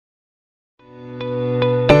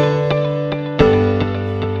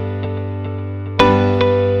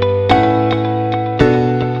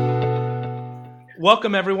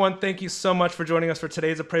Welcome, everyone. Thank you so much for joining us for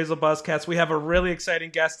today's Appraisal Buzzcast. We have a really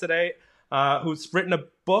exciting guest today who's written a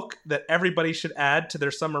book that everybody should add to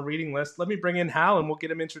their summer reading list. Let me bring in Hal and we'll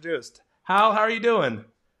get him introduced. Hal, how are you doing?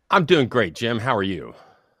 I'm doing great, Jim. How are you?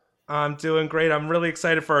 I'm doing great. I'm really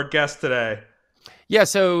excited for our guest today. Yeah,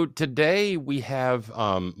 so today we have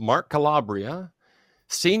Mark Calabria,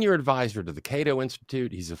 Senior Advisor to the Cato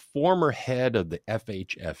Institute. He's a former head of the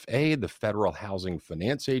FHFA, the Federal Housing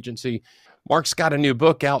Finance Agency. Mark's got a new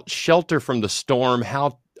book out, Shelter from the Storm,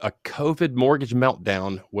 How a COVID Mortgage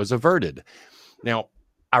Meltdown Was Averted. Now,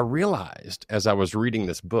 I realized as I was reading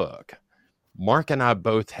this book, Mark and I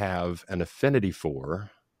both have an affinity for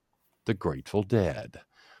the Grateful Dead.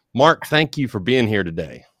 Mark, thank you for being here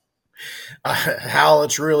today. Hal,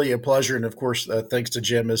 it's really a pleasure. And of course, thanks to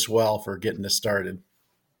Jim as well for getting us started.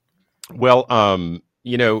 Well,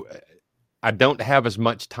 I don't have as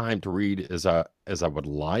much time to read as I would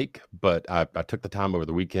like, but I took the time over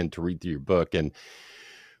the weekend to read through your book. And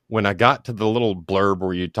when I got to the little blurb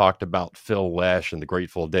where you talked about Phil Lesh and the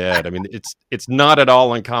Grateful Dead, I mean, it's not at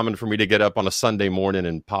all uncommon for me to get up on a Sunday morning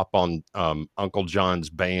and pop on Uncle John's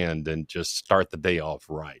band and just start the day off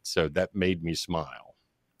right. So that made me smile.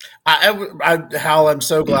 Hal, I'm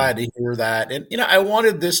so glad to hear that. And, I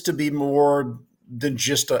wanted this to be more than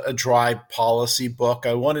just a dry policy book.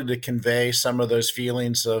 I wanted to convey some of those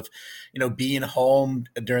feelings of, being home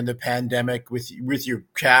during the pandemic with your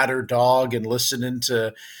cat or dog and listening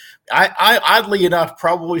to, I oddly enough,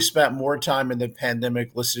 probably spent more time in the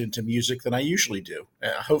pandemic listening to music than I usually do.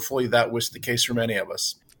 Hopefully that was the case for many of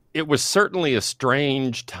us. It was certainly a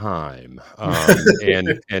strange time.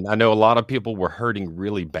 And I know a lot of people were hurting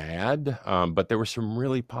really bad, but there were some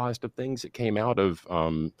really positive things that came out of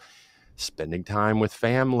spending time with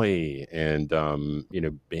family and,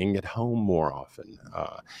 being at home more often.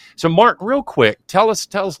 So Mark, real quick, tell us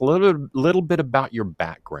a little bit about your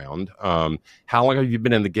background. How long have you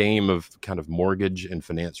been in the game of kind of mortgage and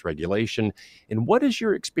finance regulation? And what is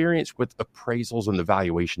your experience with appraisals in the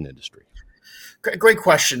valuation industry? Great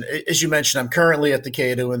question. As you mentioned, I'm currently at the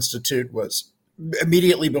Cato Institute, was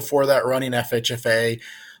immediately before that running FHFA.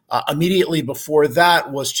 Immediately before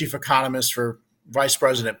that was chief economist for Vice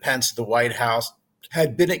President Pence at the White House,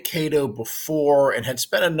 had been at Cato before and had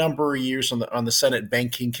spent a number of years on the Senate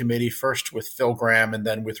Banking Committee, first with Phil Gramm and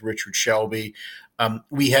then with Richard Shelby.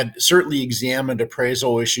 We had certainly examined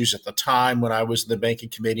appraisal issues at the time when I was in the Banking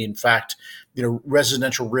Committee. In fact,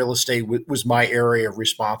 residential real estate was my area of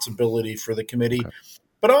responsibility for the committee. Okay.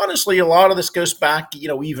 But honestly, a lot of this goes back,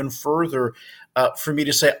 even further. For me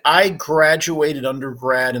to say, I graduated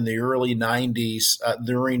undergrad in the early 90s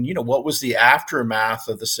during, what was the aftermath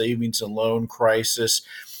of the savings and loan crisis.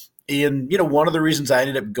 And, one of the reasons I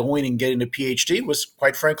ended up going and getting a PhD was,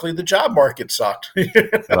 quite frankly, the job market sucked.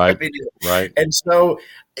 Right, right. And so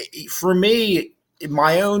for me,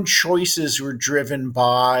 my own choices were driven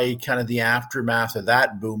by kind of the aftermath of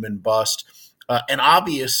that boom and bust. And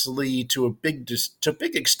obviously, to a big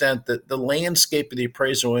extent, that the landscape of the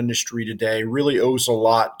appraisal industry today really owes a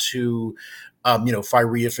lot to,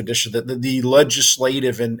 FIREA Fiducia, the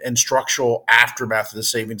legislative and structural aftermath of the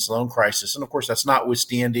savings loan crisis. And of course, that's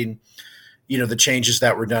notwithstanding, the changes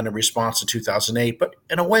that were done in response to 2008. But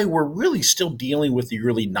in a way, we're really still dealing with the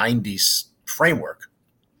early 90s framework.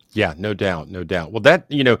 Yeah, no doubt. Well, that,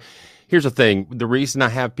 here's the thing. The reason I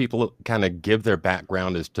have people kind of give their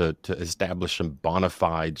background is to establish some bona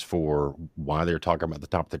fides for why they're talking about the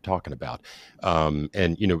topic they're talking about.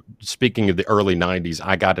 And, speaking of the early 90s,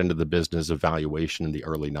 I got into the business of valuation in the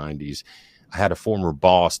early 90s. I had a former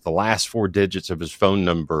boss, the last four digits of his phone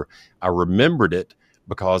number, I remembered it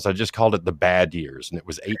because I just called it the bad years, and it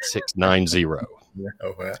was 8690.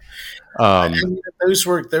 Those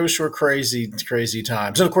were crazy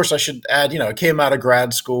times. And of course, I should add, I came out of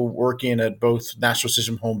grad school working at both National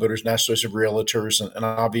Association of Home Builders, National Association of Realtors, and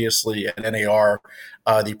obviously at NAR.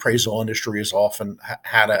 The appraisal industry has often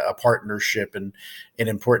had a partnership and an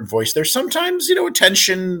important voice. There's sometimes, a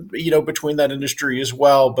tension, between that industry as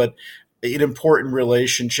well, but an important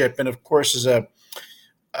relationship. And of course, as a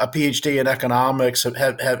PhD in economics,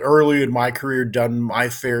 have early in my career done my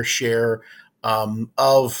fair share of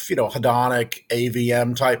hedonic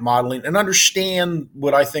AVM type modeling and understand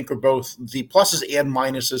what I think are both the pluses and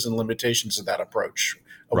minuses and limitations of that approach,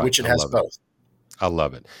 of which it has both. I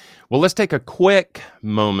love it. Well, let's take a quick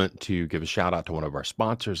moment to give a shout out to one of our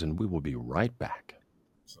sponsors, and we will be right back.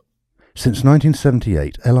 Since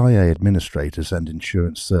 1978, LIA Administrators and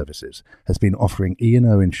Insurance Services has been offering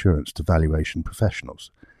E&O insurance to valuation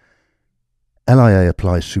professionals. LIA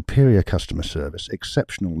applies superior customer service,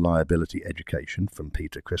 exceptional liability education from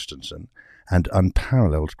Peter Christensen, and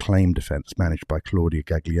unparalleled claim defence managed by Claudia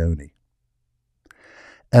Gaglioni.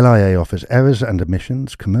 LIA offers errors and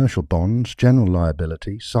omissions, commercial bonds, general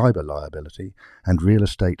liability, cyber liability, and real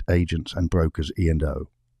estate agents and brokers E&O.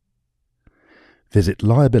 Visit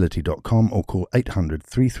liability.com or call 800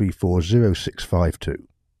 334 0652.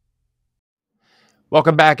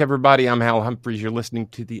 Welcome back, everybody. I'm Hal Humphreys. You're listening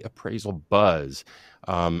to the Appraisal Buzz.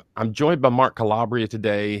 I'm joined by Mark Calabria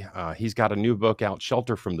today. He's got a new book out,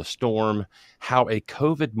 Shelter from the Storm, How a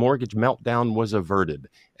COVID Mortgage Meltdown Was Averted.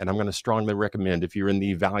 And I'm going to strongly recommend, if you're in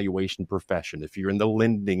the valuation profession, if you're in the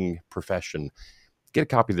lending profession, get a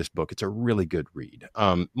copy of this book. It's a really good read.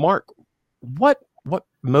 Mark, what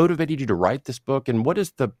motivated you to write this book, and what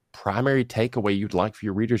is the primary takeaway you'd like for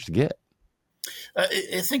your readers to get?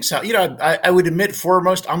 I think so. I would admit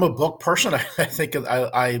foremost, I'm a book person. I think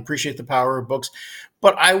I appreciate the power of books,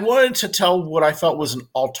 but I wanted to tell what I felt was an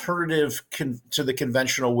alternative to the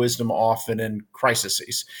conventional wisdom often in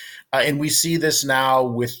crises. And we see this now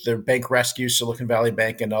with the bank rescue, Silicon Valley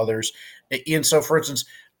Bank and others. And so, for instance,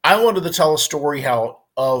 I wanted to tell a story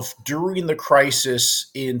of during the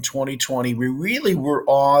crisis in 2020, we really were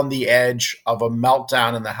on the edge of a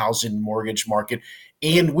meltdown in the housing mortgage market.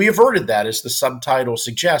 And we averted that, as the subtitle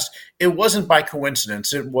suggests. It wasn't by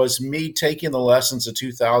coincidence. It was me taking the lessons of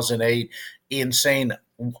 2008 and saying,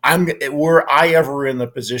 were I ever in the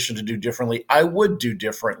position to do differently, I would do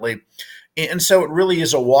differently. And so it really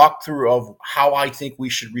is a walkthrough of how I think we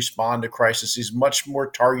should respond to crises, much more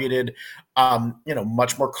targeted,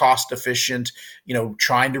 much more cost efficient,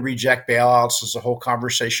 trying to reject bailouts. There's a whole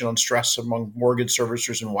conversation on stress among mortgage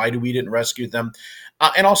servicers and why we didn't rescue them.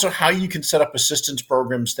 And also how you can set up assistance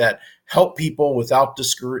programs that help people without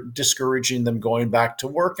discouraging them going back to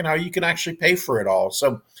work, and how you can actually pay for it all.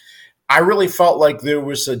 So I really felt like there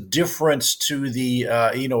was a difference to the,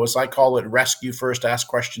 as I call it, rescue first, ask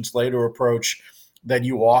questions later approach that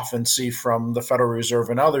you often see from the Federal Reserve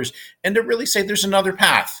and others, and to really say there's another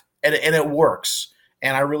path, and it works.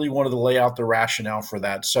 And I really wanted to lay out the rationale for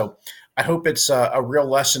that. So I hope it's a real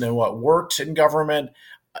lesson in what worked in government,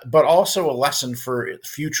 but also a lesson for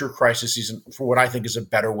future crises and for what I think is a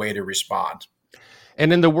better way to respond.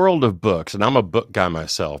 And in the world of books, and I'm a book guy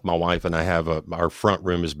myself, my wife and I have our front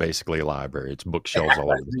room is basically a library. It's bookshelves all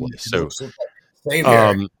over the place. So same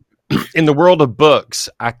here. In the world of books,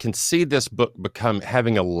 I can see this book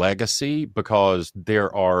having a legacy, because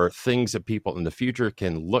there are things that people in the future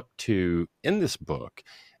can look to in this book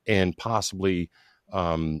and possibly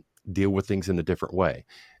deal with things in a different way.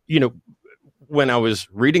 When I was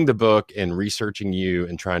reading the book and researching you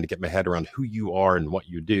and trying to get my head around who you are and what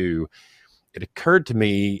you do, it occurred to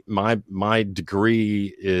me, my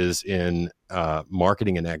degree is in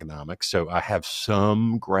marketing and economics, so I have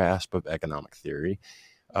some grasp of economic theory,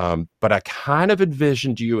 but I kind of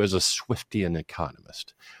envisioned you as a Swiftian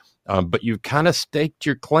economist. But you've kind of staked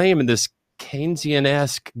your claim in this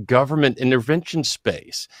Keynesian-esque government intervention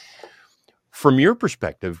space. From your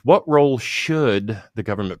perspective, what role should the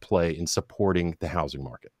government play in supporting the housing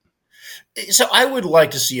market? So I would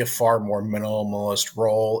like to see a far more minimalist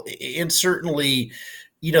role, and certainly,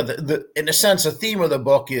 in a sense, the theme of the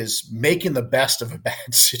book is making the best of a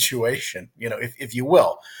bad situation, if you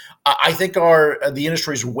will. I think the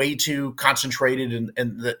industry is way too concentrated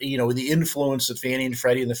in the influence that Fannie and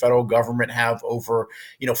Freddie and the federal government have over,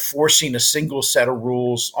 forcing a single set of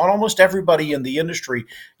rules on almost everybody in the industry.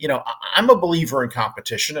 I'm a believer in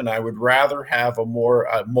competition, and I would rather have a more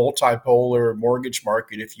multipolar mortgage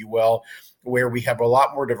market, if you will, where we have a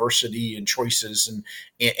lot more diversity and choices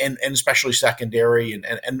and especially secondary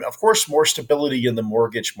and of course more stability in the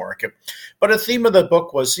mortgage market. But a theme of the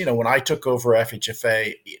book was, when I took over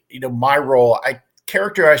FHFA, my role, I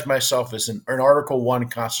characterized myself as an Article 1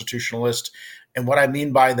 constitutionalist. And what I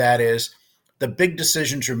mean by that is the big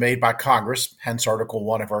decisions are made by Congress, hence Article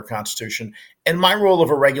 1 of our Constitution. And my role of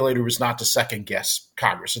a regulator was not to second guess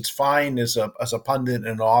Congress. It's fine as a pundit and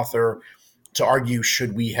an author to argue,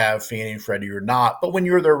 should we have Fannie and Freddie or not? But when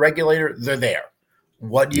you're their regulator, they're there.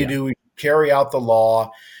 What do you do? You carry out the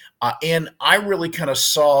law. And I really kind of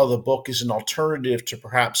saw the book as an alternative to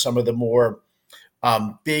perhaps some of the more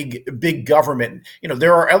big government.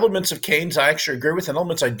 There are elements of Keynes I actually agree with and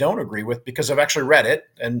elements I don't agree with because I've actually read it.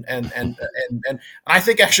 And I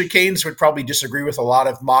think actually Keynes would probably disagree with a lot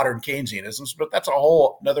of modern Keynesianisms, but that's a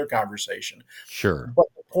whole another conversation. Sure. But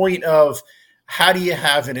the point of, how do you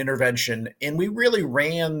have an intervention? And we really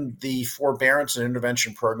ran the forbearance and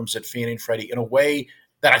intervention programs at Fannie and Freddie in a way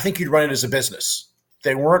that I think you'd run it as a business.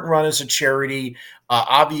 They weren't run as a charity.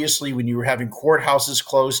 Obviously, when you were having courthouses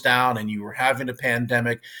closed down and you were having a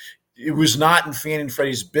pandemic, it was not in Fannie and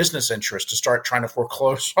Freddie's business interest to start trying to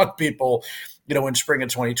foreclose on people, in spring of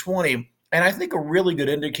 2020. And I think a really good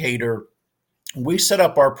indicator, we set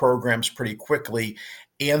up our programs pretty quickly.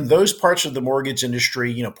 And those parts of the mortgage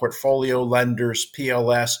industry, portfolio lenders,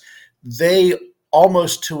 PLS, they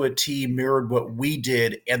almost to a T mirrored what we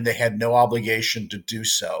did, and they had no obligation to do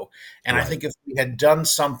so. And right. I think if we had done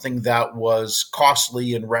something that was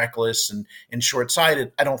costly and reckless and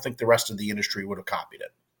short-sighted, I don't think the rest of the industry would have copied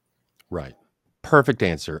it. Right. Perfect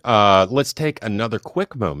answer. Let's take another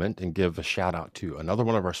quick moment and give a shout out to another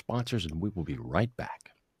one of our sponsors, and we will be right back.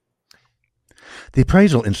 The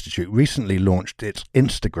Appraisal Institute recently launched its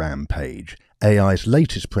Instagram page, AI's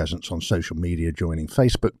latest presence on social media, joining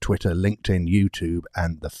Facebook, Twitter, LinkedIn, YouTube,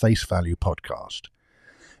 and the Face Value podcast.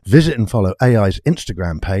 Visit and follow AI's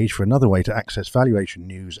Instagram page for another way to access valuation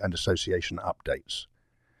news and association updates.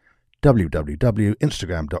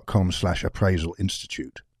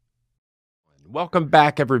 www.instagram.com/appraisalinstitute. Welcome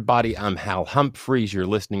back, everybody. I'm Hal Humphreys. You're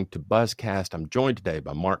listening to Buzzcast. I'm joined today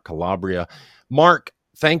by Mark Calabria. Mark,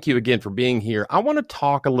 thank you again for being here. I want to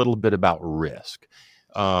talk a little bit about risk.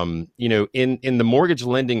 In the mortgage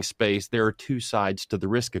lending space, there are two sides to the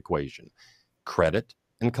risk equation: credit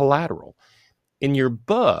and collateral. In your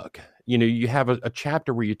book, you have a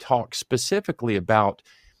chapter where you talk specifically about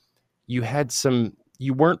you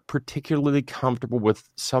weren't particularly comfortable with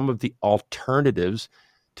some of the alternatives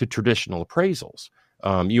to traditional appraisals.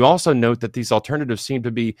 You also note that these alternatives seem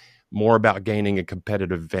to be more about gaining a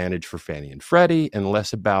competitive advantage for Fannie and Freddie and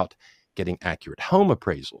less about getting accurate home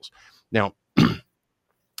appraisals. Now,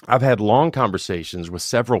 I've had long conversations with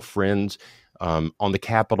several friends on the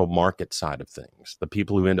capital market side of things, the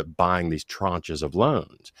people who end up buying these tranches of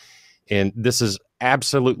loans. And this is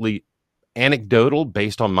absolutely anecdotal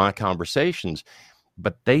based on my conversations,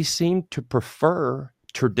 but they seem to prefer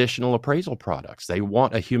traditional appraisal products. They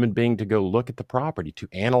want a human being to go look at the property, to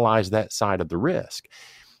analyze that side of the risk.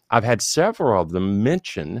 I've had several of them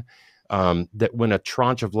mention that when a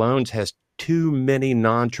tranche of loans has too many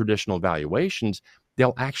non-traditional valuations,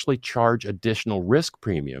 they'll actually charge additional risk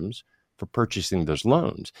premiums for purchasing those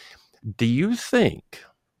loans. Do you think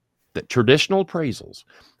that traditional appraisals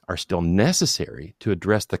are still necessary to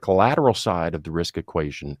address the collateral side of the risk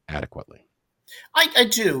equation adequately? I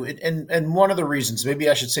do. And one of the reasons, maybe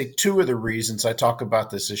I should say two of the reasons I talk about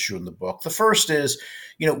this issue in the book. The first is,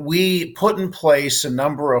 we put in place a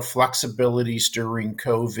number of flexibilities during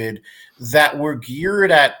COVID that were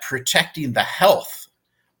geared at protecting the health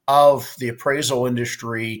of the appraisal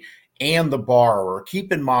industry and the borrower.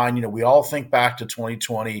 Keep in mind, we all think back to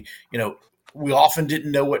 2020, we often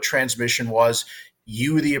didn't know what transmission was.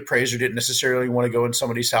 You, the appraiser, didn't necessarily want to go in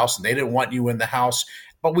somebody's house, and they didn't want you in the house.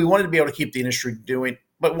 But we wanted to be able to keep the industry doing.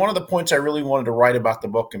 But one of the points I really wanted to write about the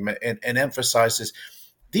book and emphasize is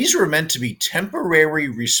these were meant to be temporary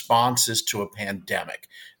responses to a pandemic.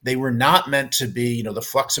 They were not meant to be, the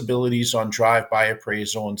flexibilities on drive-by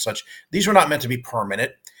appraisal and such. These were not meant to be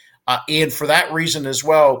permanent. And for that reason as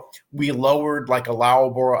well, we lowered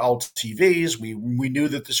allowable LTVs. We knew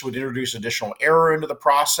that this would introduce additional error into the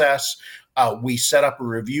process. We set up a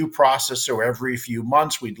review process, so every few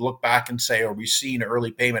months we'd look back and say, are we seeing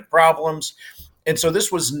early payment problems? And so this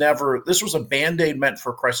was a Band-Aid meant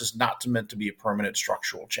for a crisis, not meant to be a permanent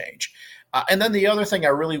structural change. And then the other thing I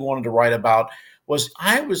really wanted to write about was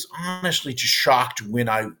I was honestly just shocked when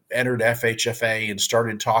I entered FHFA and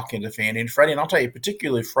started talking to Fannie and Freddie. And I'll tell you,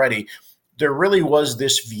 particularly Freddie, there really was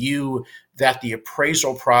this view that the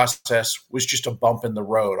appraisal process was just a bump in the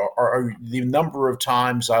road, or the number of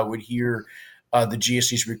times I would hear the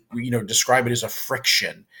GSEs, describe it as a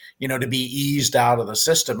friction, to be eased out of the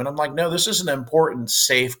system. And I'm like, no, this is an important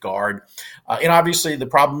safeguard. And obviously the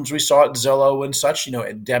problems we saw at Zillow and such,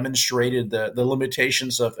 it demonstrated the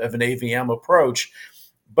limitations of an AVM approach.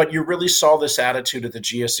 But you really saw this attitude of the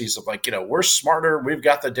GSEs of we're smarter, we've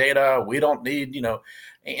got the data, we don't need,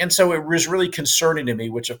 And so it was really concerning to me,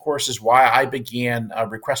 which of course is why I began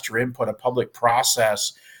Request for Input, a public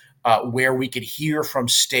process where we could hear from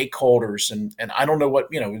stakeholders. And I don't know what,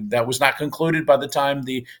 that was not concluded by the time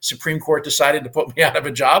the Supreme Court decided to put me out of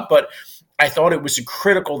a job. But I thought it was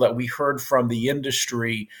critical that we heard from the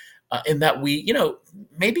industry and that we,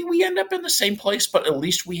 maybe we end up in the same place, but at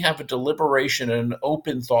least we have a deliberation and an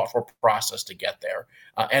open, thoughtful process to get there.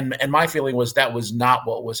 And my feeling was that was not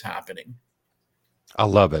what was happening. I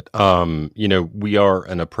love it. We are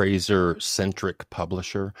an appraiser-centric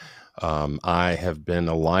publisher. I have been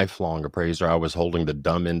a lifelong appraiser. I was holding the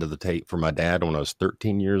dumb end of the tape for my dad when I was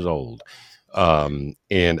 13 years old. And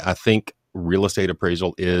I think real estate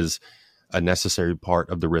appraisal is a necessary part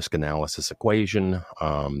of the risk analysis equation.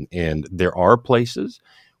 And there are places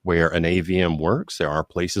where an AVM works. There are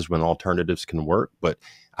places when alternatives can work. But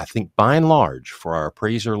I think by and large, for our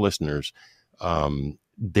appraiser listeners,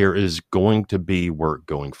 there is going to be work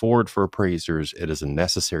going forward for appraisers. It is a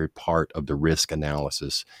necessary part of the risk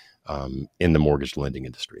analysis in the mortgage lending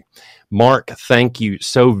industry. Mark, thank you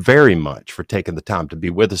so very much for taking the time to be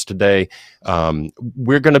with us today.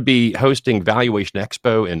 We're going to be hosting Valuation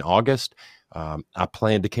Expo in August. I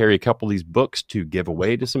plan to carry a couple of these books to give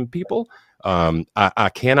away to some people.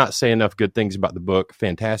 I cannot say enough good things about the book.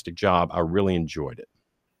 Fantastic job. I really enjoyed it.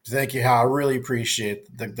 Thank you, Hal. I really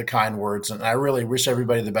appreciate the kind words, and I really wish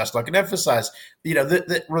everybody the best luck and emphasize,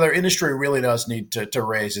 that their industry really does need to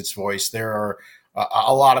raise its voice. There are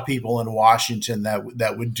a lot of people in Washington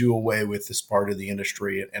that would do away with this part of the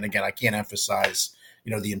industry. And again, I can't emphasize,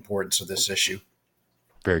 the importance of this issue.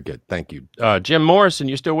 Very good. Thank you. Jim Morrison,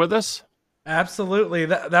 you still with us? Absolutely.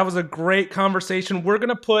 That was a great conversation. We're going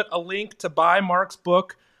to put a link to buy Mark's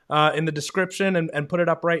book in the description and put it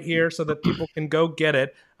up right here so that people can go get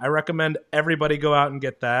it. I recommend everybody go out and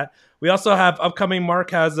get that. We also have upcoming, Mark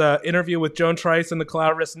has an interview with Joan Trice and the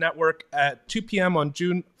Cloud Risk Network at 2 p.m. on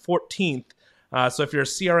June 14th. So if you're a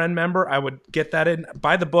CRN member, I would get that in,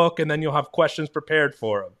 buy the book, and then you'll have questions prepared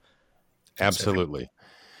for them. Absolutely.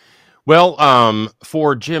 Well,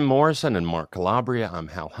 for Jim Morrison and Mark Calabria, I'm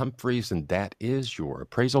Hal Humphreys, and that is your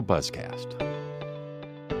Appraisal Buzzcast.